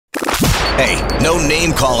Hey, no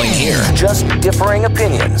name calling here. Just differing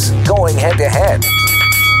opinions going head to head.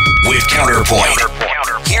 With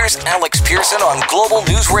Counterpoint. Here's Alex Pearson on Global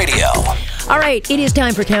News Radio. All right, it is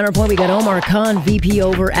time for Counterpoint. We got Omar Khan, VP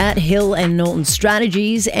over at Hill and Knowlton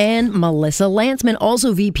Strategies, and Melissa Lantzman,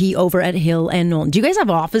 also VP over at Hill and Knowlton. Do you guys have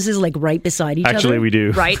offices like right beside each other? Actually, we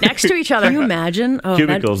do. Right next to each other. Can you imagine? Oh,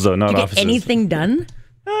 Cubicles, though, not do you offices. get anything done?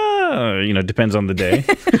 Depends on the day.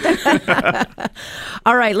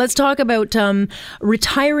 All right, let's talk about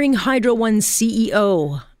retiring Hydro One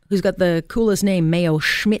CEO, who's got the coolest name, Mayo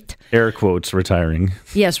Schmidt. Air quotes, retiring.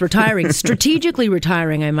 Yes, retiring. Strategically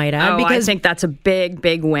retiring, I might add. I think that's a big,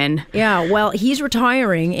 big win. Yeah, well, he's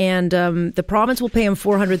retiring, and the province will pay him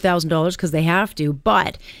 $400,000 because they have to,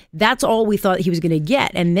 but that's all we thought he was going to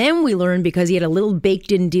get. And then we learned, because he had a little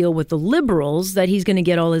baked-in deal with the Liberals, that he's going to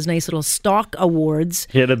get all his nice little stock awards.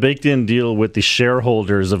 He had a baked-in deal with the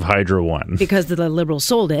shareholders of Hydro One. Because the Liberals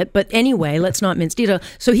sold it. But anyway, let's not mince detail.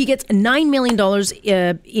 So he gets $9 million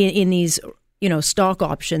in these stock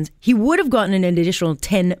options. He would have gotten an additional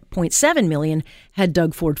 $10.7 million had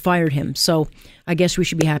Doug Ford fired him. So I guess we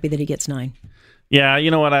should be happy that he gets 9. Yeah,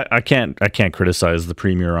 you know what? I can't criticize the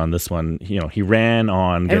premier on this one. He ran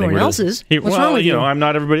on getting everyone rid else's. of, What's wrong with you? I'm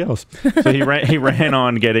not everybody else. So he ran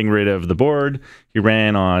on getting rid of the board. He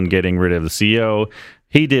ran on getting rid of the CEO.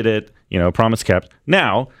 He did it. Promise kept.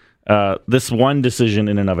 Now, this one decision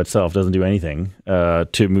in and of itself doesn't do anything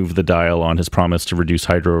to move the dial on his promise to reduce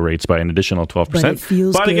hydro rates by an additional 12%. But it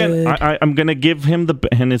feels good. Again, I'm going to give him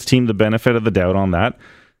and his team the benefit of the doubt on that.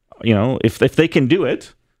 If they can do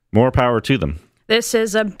it, more power to them. This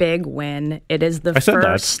is a big win. It is the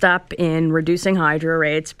first step in reducing hydro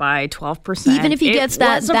rates by 12%. Even if he gets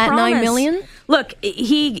that $9 million? Look,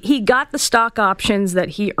 he got the stock options that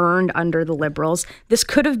he earned under the Liberals. This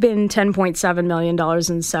could have been $10.7 million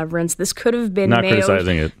in severance. This could have been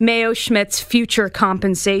Mayo Schmidt's future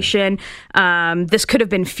compensation. This could have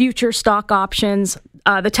been future stock options.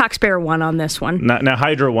 The taxpayer won on this one. Now,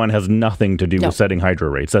 Hydro One has nothing to do with setting hydro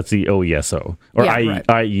rates. That's the OESO or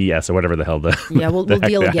IES or whatever the hell we'll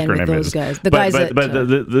deal again with those guys.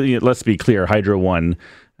 Let's be clear. Hydro One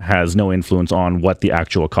has no influence on what the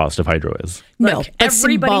actual cost of hydro is. Look,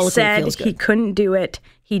 everybody said he couldn't do it.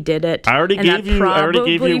 He did it. I already gave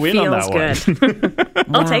you a win on that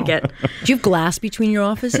one. I'll take it. Do you have glass between your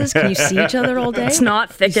offices? Can you see each other all day? It's not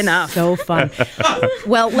thick enough. So fun.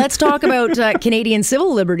 Well, let's talk about Canadian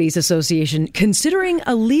Civil Liberties Association considering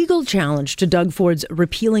a legal challenge to Doug Ford's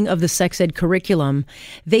repealing of the sex ed curriculum.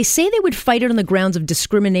 They say they would fight it on the grounds of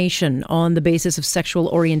discrimination on the basis of sexual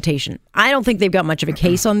orientation. I don't think they've got much of a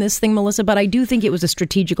case on this thing, Melissa, but I do think it was a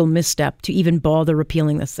strategical misstep to even bother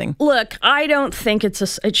repealing this thing. Look, I don't think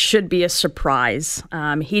it should be a surprise.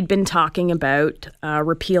 He'd been talking about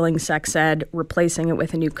repealing sex ed, replacing it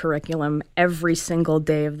with a new curriculum every single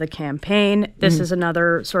day of the campaign. This is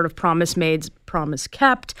another sort of promise made, promise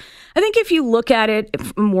kept. I think if you look at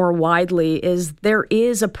it more widely, there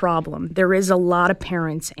is a problem. There is a lot of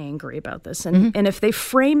parents angry about this. And if they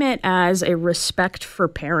frame it as a respect for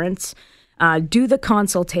parents, do the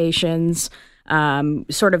consultations,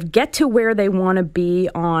 sort of get to where they want to be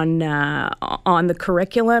on the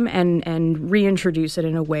curriculum and reintroduce it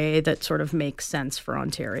in a way that sort of makes sense for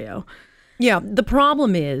Ontario. Yeah, the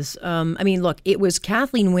problem is, look, it was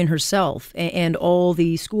Kathleen Wynne herself and all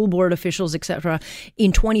the school board officials, etc.,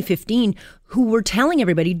 in 2015 who were telling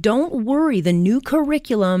everybody, don't worry, the new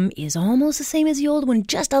curriculum is almost the same as the old one,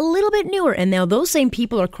 just a little bit newer. And now those same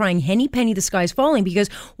people are crying, henny penny, the sky's falling, because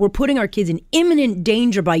we're putting our kids in imminent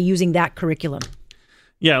danger by using that curriculum.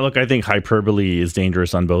 Yeah, look, I think hyperbole is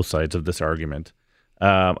dangerous on both sides of this argument.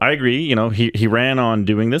 I agree. He ran on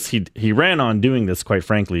doing this. He ran on doing this, quite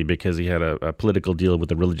frankly, because he had a political deal with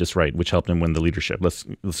the religious right, which helped him win the leadership. Let's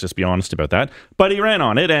just be honest about that. But he ran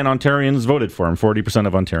on it, and Ontarians voted for him. 40%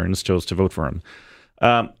 of Ontarians chose to vote for him.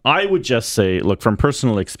 I would just say, look, from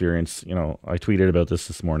personal experience, I tweeted about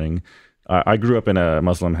this morning. I grew up in a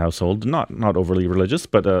Muslim household, not overly religious,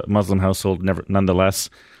 but a Muslim household, nonetheless.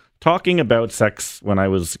 Talking about sex when I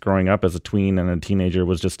was growing up as a tween and a teenager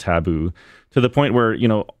was just taboo, to the point where,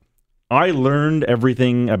 I learned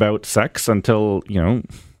everything about sex until,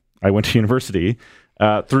 I went to university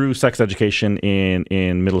through sex education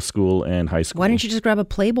in middle school and high school. Why didn't you just grab a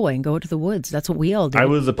Playboy and go to the woods? That's what we all did.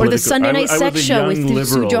 Or the Sunday night sex show with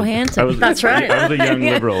Sue Johansson. That's right. I was a young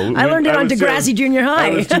liberal. I learned it on Degrassi Junior High. I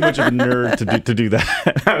was too much of a nerd to do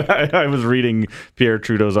that. I was reading Pierre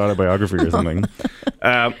Trudeau's autobiography or something.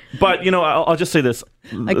 But, I'll just say this.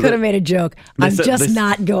 I could have made a joke. I'm just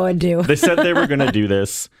not going to. They said they were going to do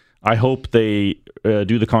this. I hope they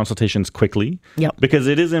do the consultations quickly. Yep. Because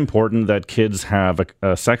it is important that kids have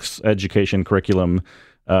a sex education curriculum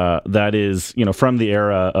that is, from the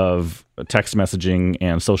era of text messaging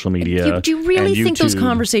and social media. Do you really think those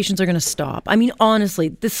conversations are going to stop? I mean, honestly,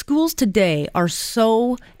 the schools today are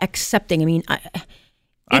so accepting. I mean,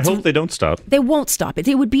 I hope they don't stop. They won't stop it.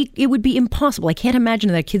 It would be impossible. I can't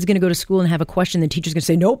imagine that a kid's going to go to school and have a question. The teacher's going to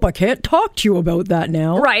say, "Nope, I can't talk to you about that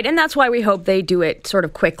now." Right, and that's why we hope they do it sort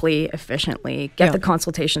of quickly, efficiently, get the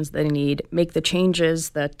consultations they need, make the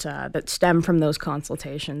changes that stem from those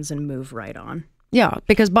consultations, and move right on. Yeah,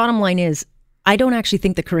 because bottom line is, I don't actually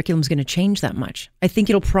think the curriculum is going to change that much. I think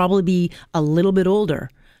it'll probably be a little bit older.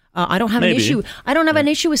 I don't have an issue. I don't have an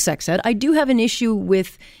issue with sex ed. I do have an issue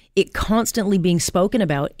with it constantly being spoken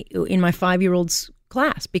about in my 5-year-old's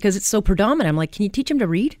class because it's so predominant. I'm like, can you teach him to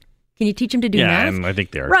read? Can you teach him to do math? Yeah, and I think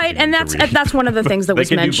they are. Right, and that's one of the things that was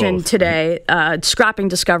mentioned today, scrapping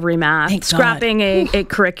discovery math, scrapping a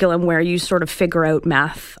curriculum where you sort of figure out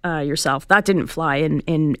math yourself. That didn't fly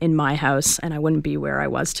in my house, and I wouldn't be where I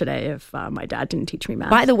was today if my dad didn't teach me math.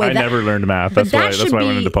 By the way, I never learned math. That's why I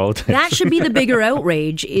went into politics. That should be the bigger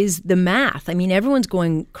outrage is the math. I mean, everyone's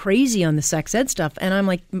going crazy on the sex ed stuff, and I'm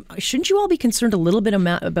like, shouldn't you all be concerned a little bit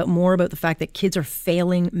more about the fact that kids are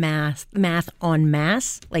failing math en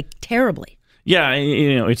masse? Like, terribly. Yeah,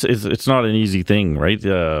 it's not an easy thing, right?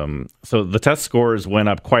 So the test scores went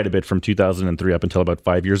up quite a bit from 2003 up until about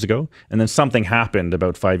 5 years ago, and then something happened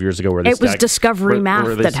about 5 years ago where it was discovery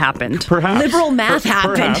math that happened. Perhaps liberal math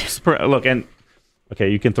happened. Look, and okay,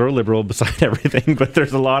 you can throw liberal beside everything, but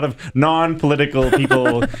there's a lot of non-political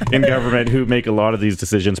people in government who make a lot of these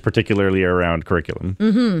decisions, particularly around curriculum.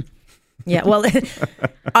 Mm-hmm. Yeah, well,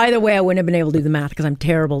 either way, I wouldn't have been able to do the math because I'm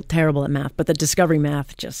terrible at math. But the discovery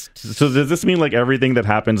math just... So does this mean like everything that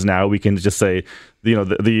happens now, we can just say,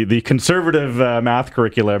 the conservative math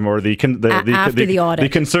curriculum or the audit, the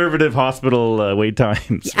conservative hospital wait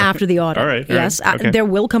times? After the audit. All right. Yes, okay. There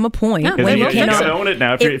will come a point. Yeah, you cannot own it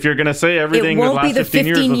now. If you're going to say everything it won't the last be the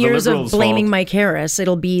 15 years of blaming fault. Mike Harris.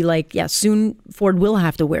 It'll be like, soon Ford will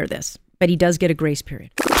have to wear this. But he does get a grace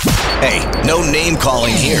period. Hey, no name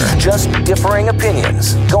calling here. Just differing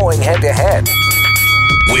opinions, going head to head.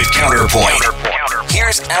 With Counterpoint.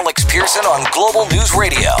 Here's Alex Pearson on Global News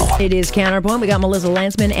Radio. It is Counterpoint. We got Melissa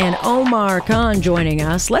Lantsman and Omar Khan joining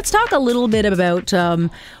us. Let's talk a little bit about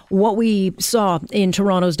what we saw in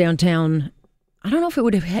Toronto's downtown. I don't know if it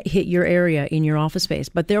would have hit your area in your office space,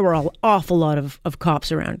 but there were an awful lot of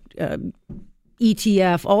cops around.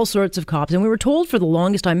 ETF, all sorts of cops. And we were told for the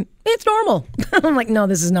longest time, it's normal. I'm like, no,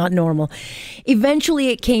 this is not normal. Eventually,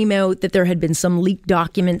 it came out that there had been some leaked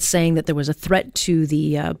documents saying that there was a threat to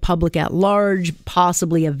the public at large,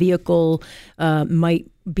 possibly a vehicle might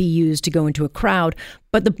be used to go into a crowd.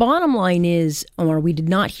 But the bottom line is, Omar, we did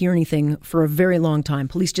not hear anything for a very long time.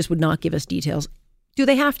 Police just would not give us details. Do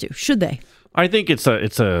they have to? Should they? I think it's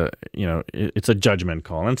a judgment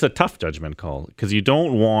call, and it's a tough judgment call because you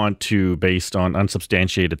don't want to, based on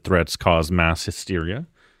unsubstantiated threats, cause mass hysteria.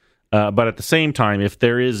 But at the same time, if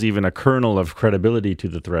there is even a kernel of credibility to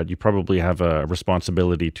the threat, you probably have a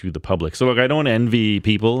responsibility to the public. So, look, I don't envy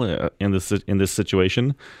people in this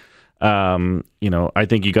situation. I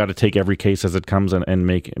think you got to take every case as it comes and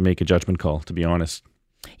make a judgment call. To be honest.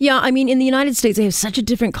 Yeah, I mean, in the United States, they have such a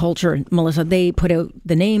different culture, Melissa. They put out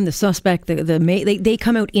the name, the suspect, they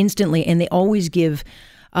come out instantly, and they always give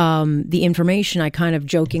the information. I kind of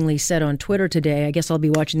jokingly said on Twitter today, I guess I'll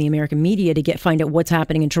be watching the American media to find out what's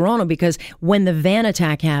happening in Toronto, because when the van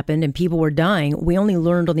attack happened and people were dying, we only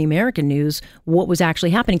learned on the American news what was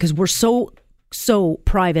actually happening because we're so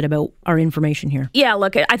private about our information here. Yeah,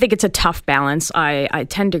 look, I think it's a tough balance. I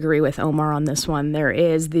tend to agree with Omar on this one. There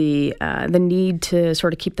is the need to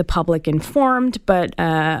sort of keep the public informed, but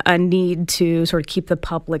a need to sort of keep the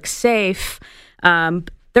public safe.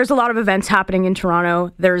 There's a lot of events happening in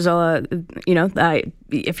Toronto. There's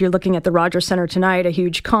if you're looking at the Rogers Centre tonight, a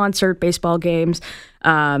huge concert, baseball games,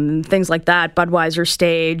 things like that. Budweiser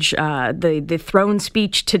stage, the throne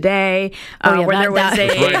speech today, where there was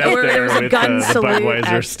a gun salute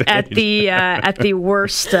at the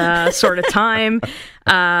worst sort of time.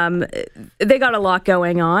 They got a lot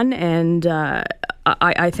going on, and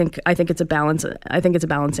I think it's a balance. I think it's a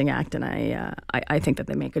balancing act, and I think that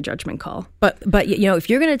they make a judgment call. But if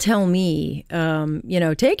you're going to tell me,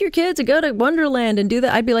 take your kids and go to Wonderland and do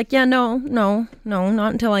that, I'd be like, yeah, no,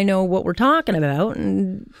 not until I know what we're talking about.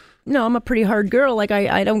 And I'm a pretty hard girl. Like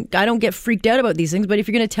I don't get freaked out about these things. But if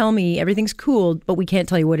you're going to tell me everything's cool, but we can't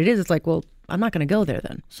tell you what it is, it's like, well, I'm not going to go there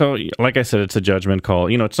then. So, like I said, it's a judgment call.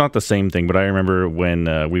 It's not the same thing, but I remember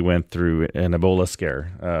when we went through an Ebola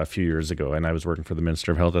scare a few years ago, and I was working for the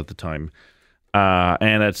Minister of Health at the time.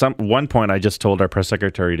 And at one point, I just told our press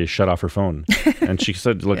secretary to shut off her phone. And she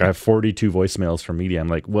said, look, I have 42 voicemails from media. I'm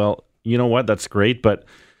like, well, you know what? That's great, but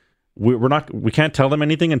we can't tell them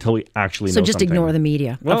anything until we actually know something. So just ignore the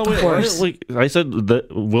media, well, of course. I said that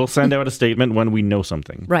we'll send out a statement when we know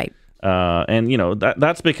something. Right. And,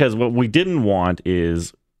 that's because what we didn't want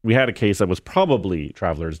is, we had a case that was probably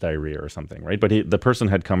traveler's diarrhea or something, right? But the person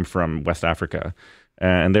had come from West Africa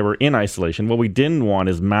and they were in isolation. What we didn't want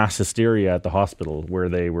is mass hysteria at the hospital where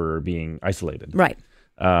they were being isolated. Right.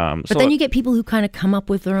 But then you get people who kind of come up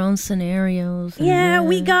with their own scenarios. Yeah,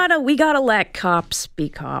 we gotta let cops be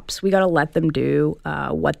cops. We gotta let them do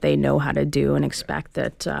what they know how to do, and expect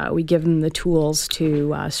that we give them the tools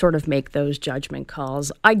to sort of make those judgment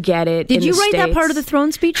calls. I get it. Did you write that part of the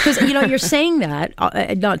throne speech? Because you're saying that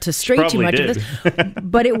not to stray too much of this,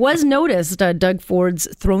 but it was noticed. Doug Ford's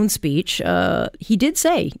throne speech. He did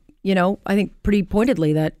say, I think pretty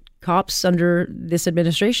pointedly that cops under this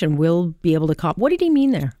administration will be able to cop. What did he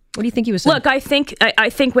mean there? What do you think he was saying? Look, I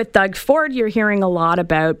think with Doug Ford, you're hearing a lot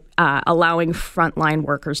about allowing frontline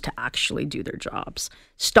workers to actually do their jobs,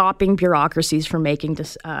 stopping bureaucracies from making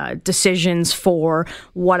decisions for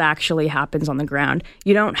what actually happens on the ground.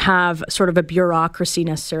 You don't have sort of a bureaucracy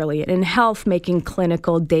necessarily in health making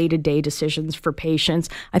clinical day-to-day decisions for patients.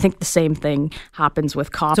 I think the same thing happens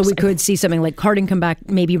with cops. So we could see something like Carding come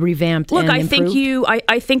back, maybe revamped. Look, and I improved?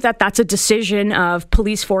 think that's a decision of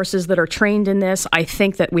police forces that are trained in this. I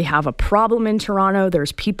think that we have a problem in Toronto.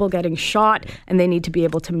 There's people getting shot, and they need to be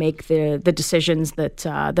able to make the decisions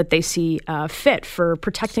that they see fit for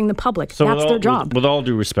protecting the public. So that's their job. With all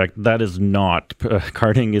due respect, that is not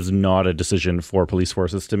carding is not a decision for police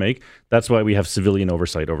forces to make. That's why we have civilian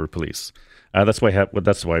oversight over police. That's why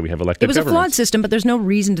we have elected. It was a flawed system, but there's no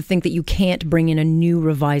reason to think that you can't bring in a new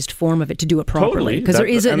revised form of it to do it properly, because there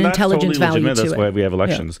is an intelligence value to it. That's why we have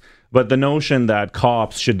elections. Yeah. But the notion that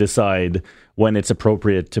cops should decide when it's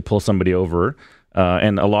appropriate to pull somebody over,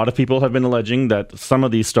 and a lot of people have been alleging that some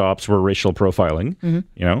of these stops were racial profiling.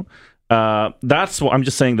 That's what I'm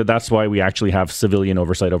just saying that's why we actually have civilian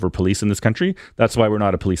oversight over police in this country. That's why we're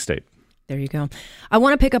not a police state. There you go. I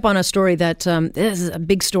want to pick up on a story that this is a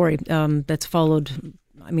big story that's followed.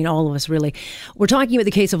 I mean, all of us really. We're talking about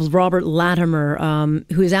the case of Robert Latimer,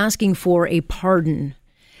 who is asking for a pardon.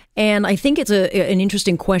 And I think it's an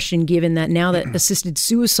interesting question, given that now that assisted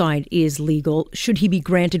suicide is legal, should he be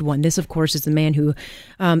granted one? This, of course, is the man who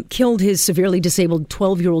killed his severely disabled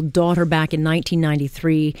 12-year-old daughter back in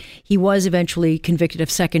 1993. He was eventually convicted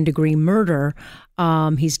of second-degree murder.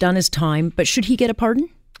 He's done his time, but should he get a pardon?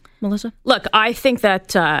 Melissa? Look, I think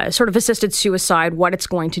that sort of assisted suicide, what it's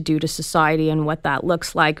going to do to society and what that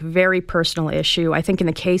looks like, very personal issue. I think in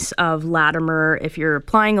the case of Latimer, if you're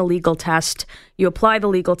applying a legal test, you apply the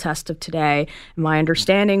legal test of today. My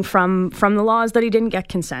understanding from the law is that he didn't get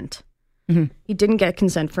consent. Mm-hmm. He didn't get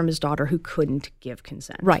consent from his daughter, who couldn't give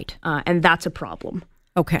consent. Right. And that's a problem.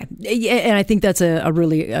 Okay. And I think that's a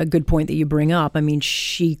really good point that you bring up. I mean,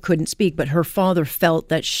 she couldn't speak, but her father felt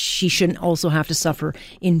that she shouldn't also have to suffer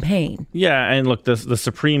in pain. Yeah. And look, the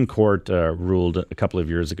Supreme Court ruled a couple of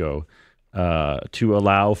years ago to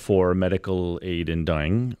allow for medical aid in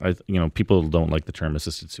dying. People don't like the term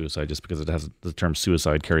assisted suicide just because the term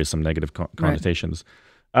suicide carries some negative connotations.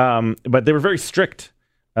 Right. But they were very strict.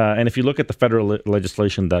 And if you look at the federal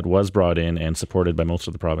legislation that was brought in and supported by most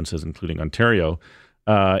of the provinces, including Ontario,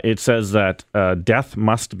 it says that death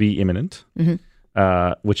must be imminent,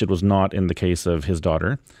 which it was not in the case of his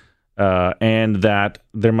daughter, and that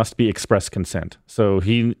there must be express consent. So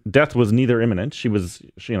death was neither imminent. She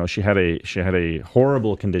had a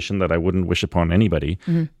horrible condition that I wouldn't wish upon anybody,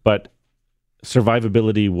 but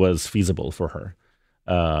survivability was feasible for her.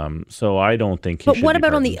 So I don't think. But what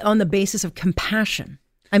about on the basis of compassion?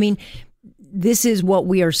 I mean, this is what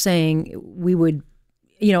we are saying. We would,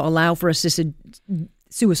 allow for assisted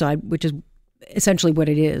suicide, which is essentially what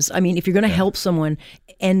it is. I mean, if you're going to help someone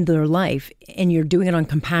end their life and you're doing it on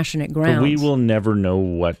compassionate grounds. But we will never know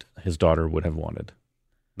what his daughter would have wanted.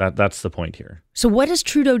 That's the point here. So what does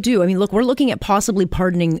Trudeau do? I mean, look, we're looking at possibly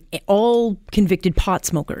pardoning all convicted pot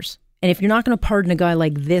smokers. And if you're not going to pardon a guy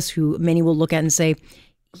like this, who many will look at and say,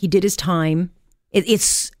 he did his time,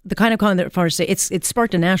 it's the kind of conversation, it's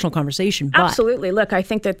sparked a national conversation. But absolutely. Look, I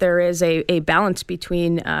think that there is a balance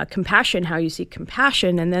between compassion, how you see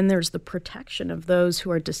compassion, and then there's the protection of those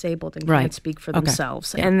who are disabled and can't speak for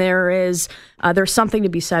themselves. Yeah. And there's something to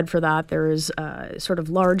be said for that. There is sort of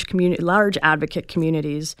large advocate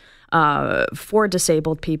communities for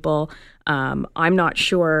disabled people. I'm not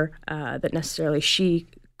sure that necessarily she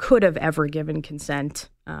could have ever given consent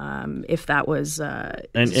if that was.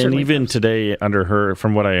 And even today, under her,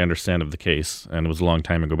 from what I understand of the case, and it was a long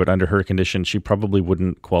time ago, but under her condition, she probably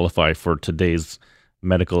wouldn't qualify for today's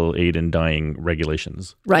medical aid in dying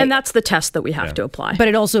regulations. Right. And that's the test that we have to apply. But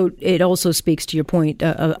it also speaks to your point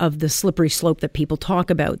of the slippery slope that people talk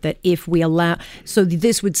about, that if we allow, so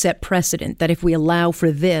this would set precedent that if we allow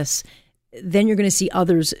for this, then you're going to see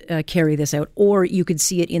others carry this out. Or you could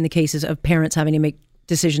see it in the cases of parents having to make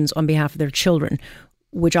decisions on behalf of their children,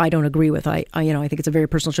 which I don't agree with. I think it's a very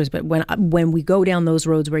personal choice. But when we go down those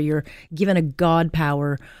roads where you're given a God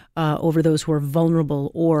power over those who are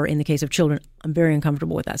vulnerable, or in the case of children, I'm very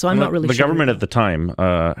uncomfortable with that. So I'm not really sure. The government at the time,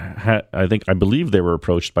 I believe they were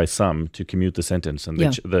approached by some to commute the sentence, and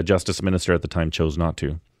the justice minister at the time chose not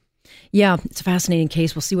to. Yeah, it's a fascinating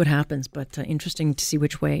case. We'll see what happens, but interesting to see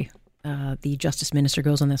which way the justice minister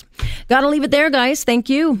goes on this. Gotta leave it there, guys. Thank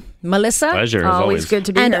you, Melissa. Pleasure, as always good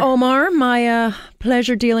to be and here. Omar, my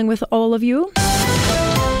pleasure dealing with all of you.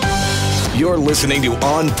 You're listening to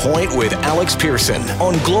On Point with Alex Pearson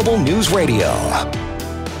on Global News Radio.